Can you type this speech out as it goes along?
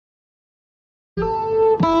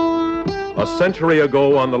A century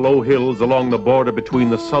ago, on the low hills along the border between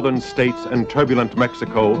the southern states and turbulent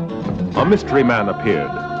Mexico, a mystery man appeared.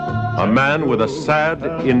 A man with a sad,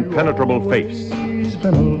 impenetrable face.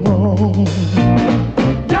 Django!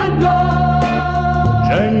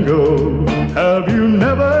 Django, have you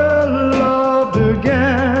never loved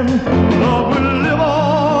again? Love will live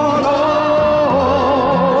on, oh,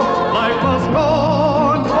 life must go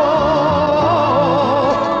on,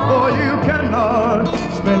 for you cannot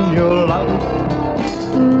spend your life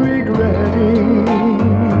regretting.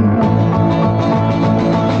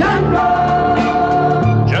 Django!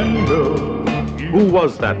 Django! Who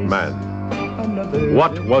was that man?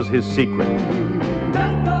 What was his secret?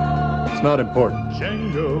 It's not important.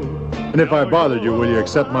 And if I bothered you, will you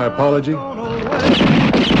accept my apology? He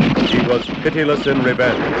was pitiless in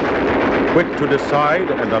revenge, quick to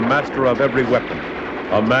decide and a master of every weapon.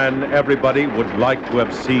 A man everybody would like to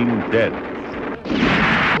have seen dead.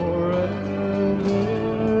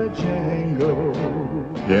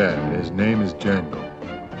 Yeah, his name is Django.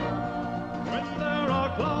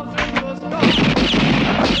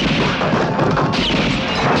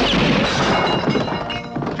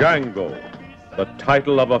 Django, the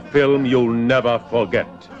title of a film you'll never forget.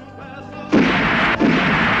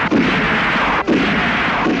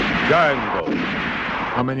 Django.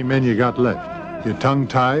 How many men you got left? You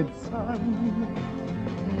tongue-tied?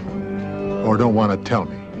 Or don't want to tell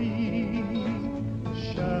me?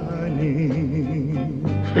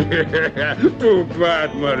 Too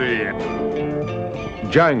bad, Maria.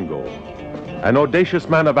 Django, an audacious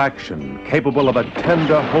man of action, capable of a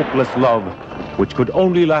tender, hopeless love which could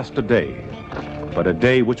only last a day, but a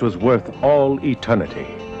day which was worth all eternity.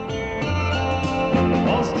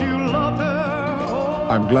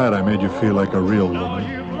 I'm glad I made you feel like a real woman.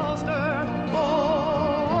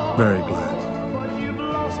 Very glad.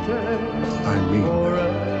 I mean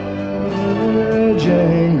that.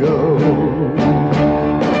 Django.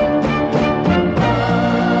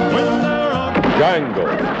 Django,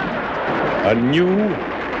 a new,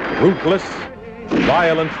 ruthless,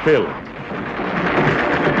 violent film.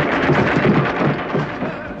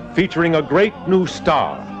 Featuring a great new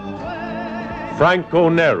star, Franco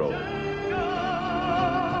Nero,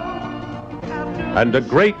 and a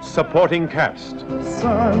great supporting cast.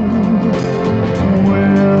 Sun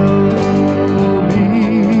will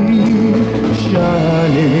be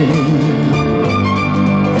shining.